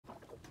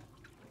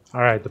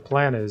Alright, the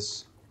plan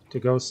is to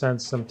go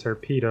send some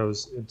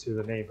torpedoes into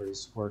the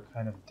neighbors who are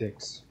kind of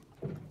dicks.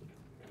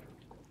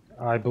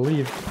 I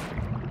believe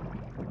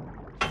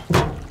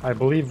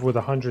with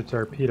 100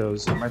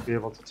 torpedoes, I might be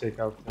able to take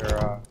out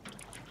their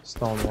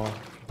stone wall.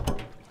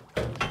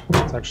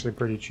 It's actually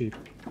pretty cheap.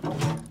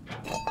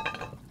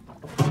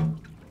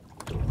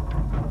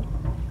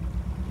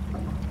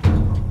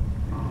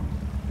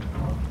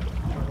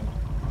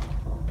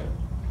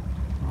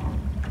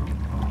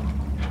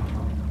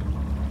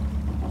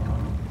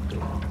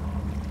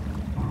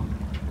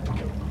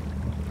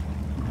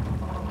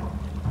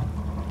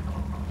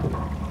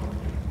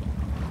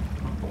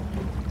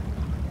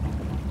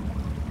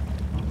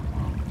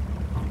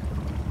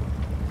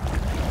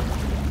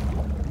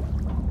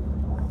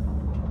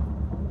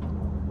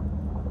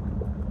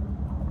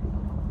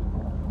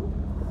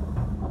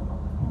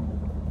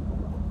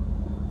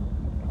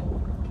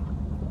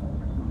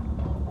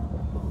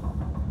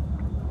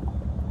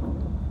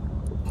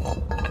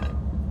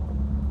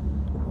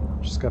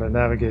 Gotta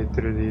navigate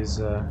through these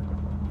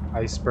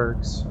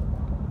icebergs,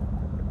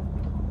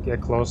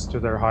 get close to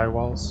their high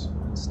walls,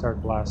 and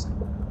start blasting.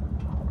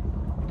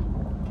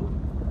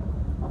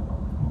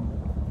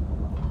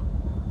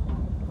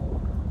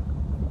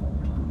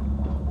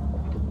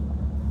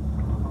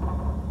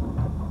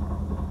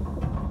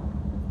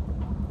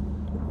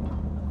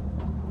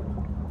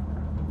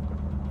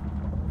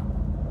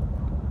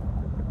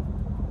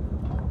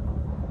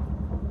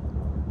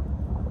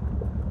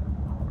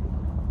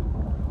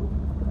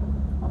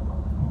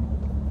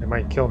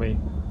 Might kill me,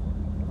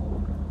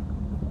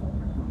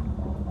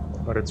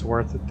 but it's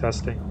worth it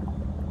testing.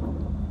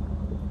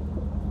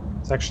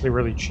 It's actually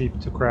really cheap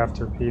to craft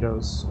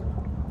torpedoes.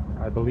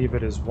 I believe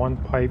it is 1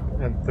 pipe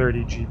and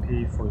 30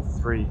 GP for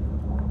 3.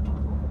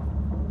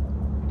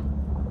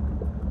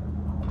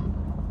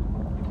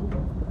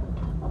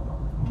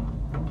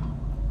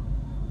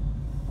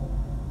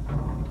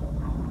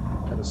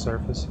 Got a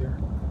surface here.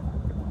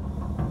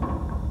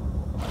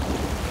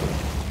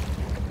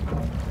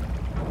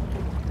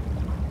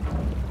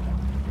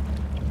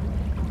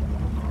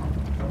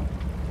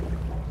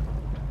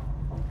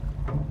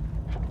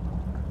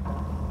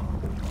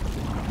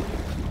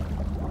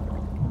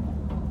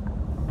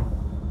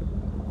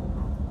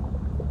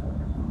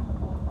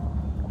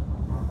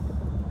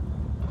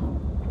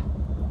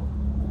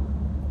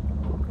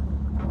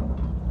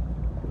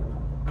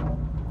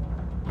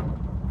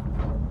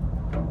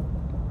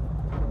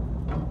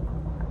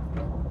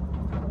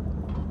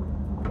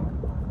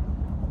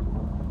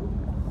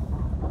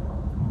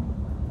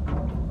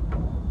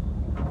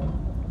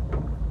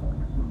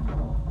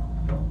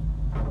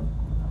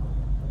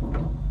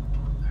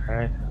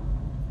 Alright,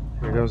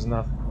 here goes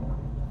nothing.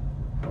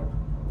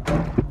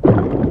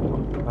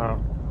 Oh,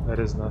 that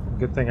is nothing.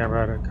 Good thing I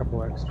brought a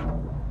couple extra.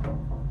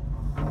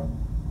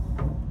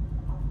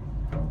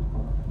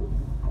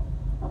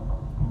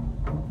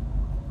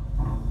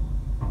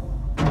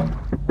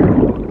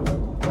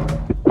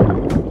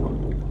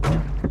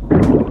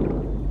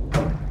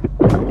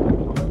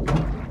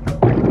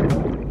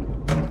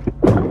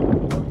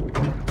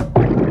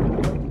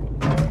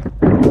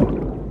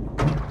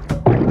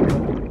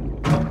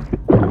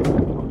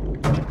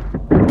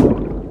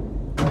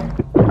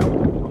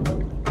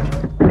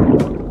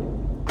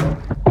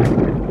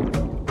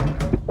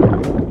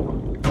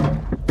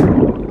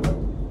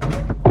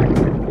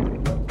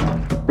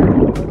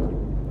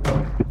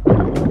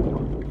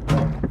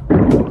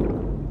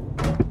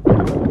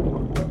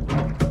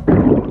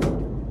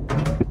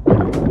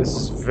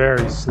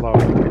 Very slow.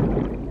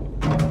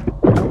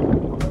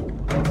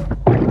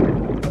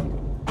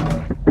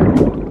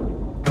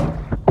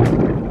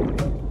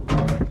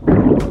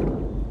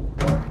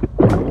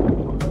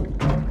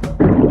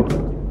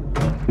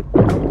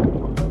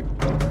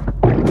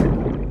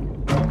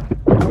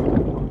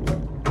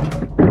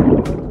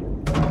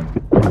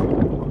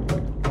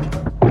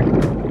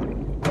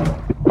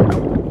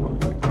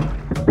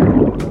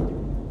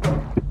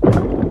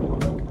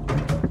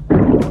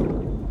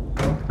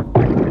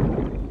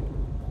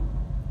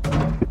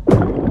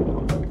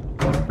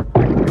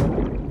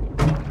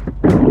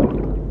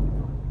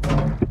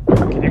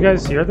 You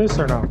guys hear this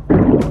or no?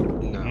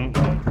 No.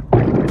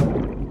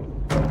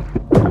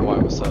 Why,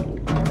 what's up?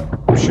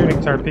 I'm shooting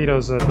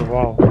torpedoes at the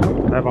wall.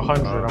 I have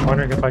 100. I'm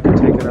wondering if I can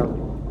take it out.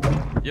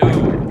 Yo,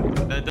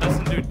 that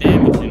doesn't do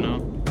damage, you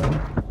know?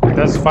 It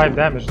does 5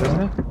 damage,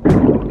 doesn't it?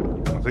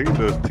 I think it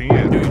does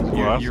 10. Dude,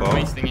 you're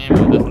wasting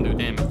ammo, it doesn't do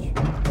damage.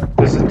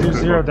 Does it do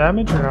 0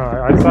 damage or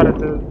no? I thought it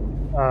did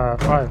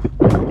 5.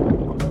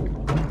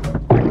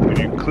 When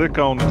you click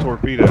on the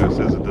torpedo, it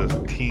says it does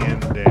 10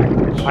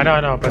 damage. I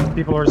know, but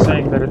people are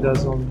saying that it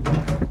does only...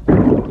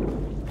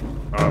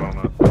 I don't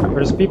know.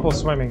 There's people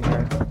swimming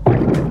here.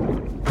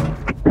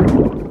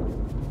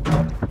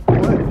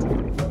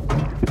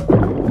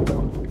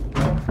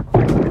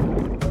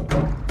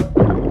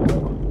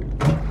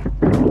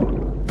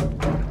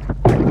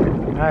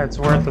 Ah, it's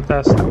worth the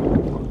test.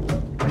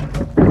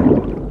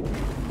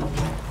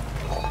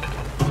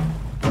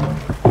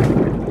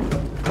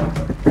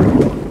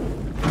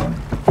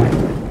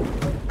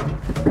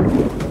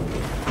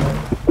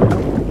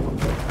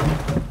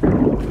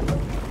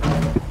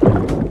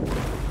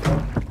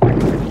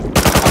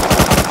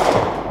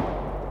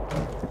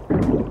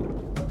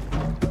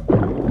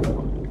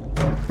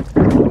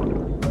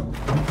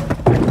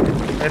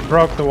 It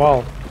broke the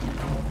wall.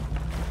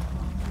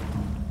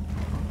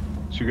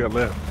 What you got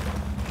left?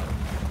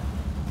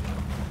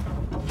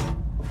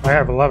 I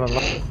have 11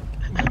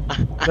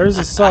 left. There's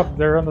a sub.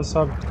 They're on the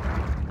sub.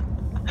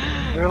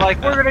 They're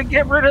like, we're gonna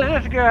get rid of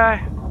this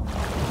guy.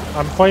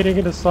 I'm fighting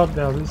in the sub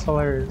now. This is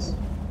hilarious.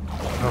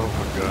 Oh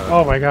my god.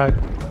 Oh my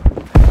god.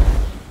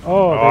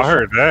 Oh, Oh, I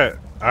heard that.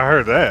 I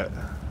heard that.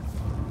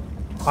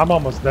 I'm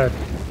almost dead.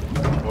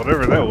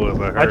 Whatever that was,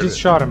 I heard I just it.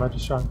 shot him. I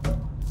just shot him.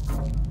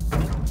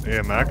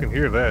 Yeah, man, I can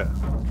hear that.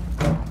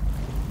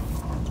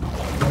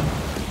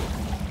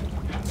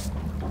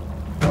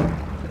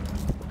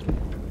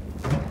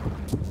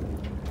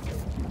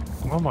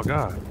 Oh my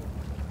god.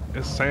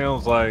 It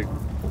sounds like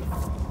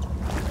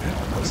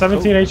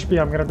 17 HP.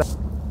 I'm gonna die.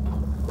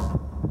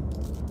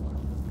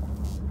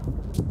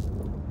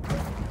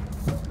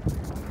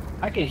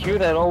 I can hear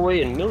that all the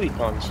way in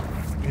millitons.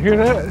 You hear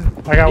that?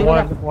 I got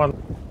Yeah. one.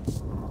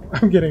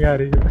 I'm getting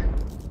out of here.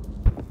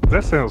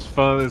 That sounds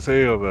fun as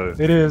hell though.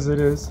 It is. It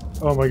is.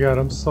 Oh my god.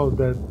 I'm so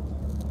dead.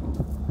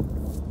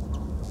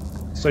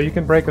 So you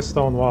can break a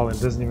stone wall and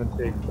it doesn't even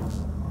take.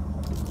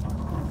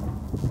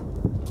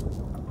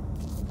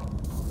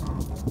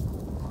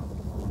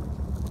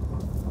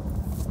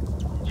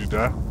 Did you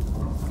die?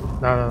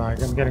 No.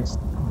 I'm getting.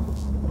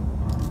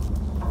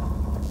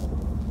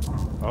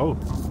 Oh.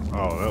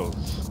 Oh, that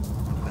was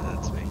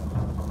That's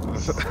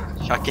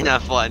me. Chucking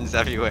F1s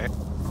everywhere.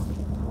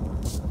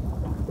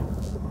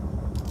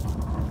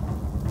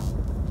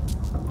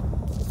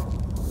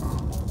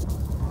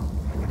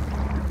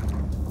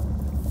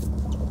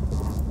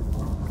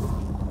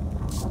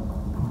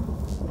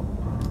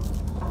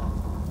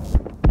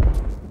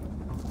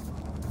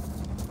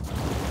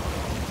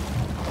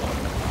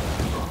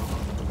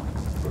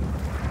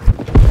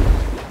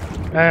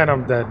 And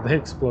I'm dead. They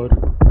exploded.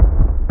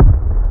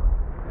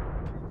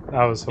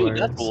 That was Dude, hilarious.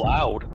 that's loud.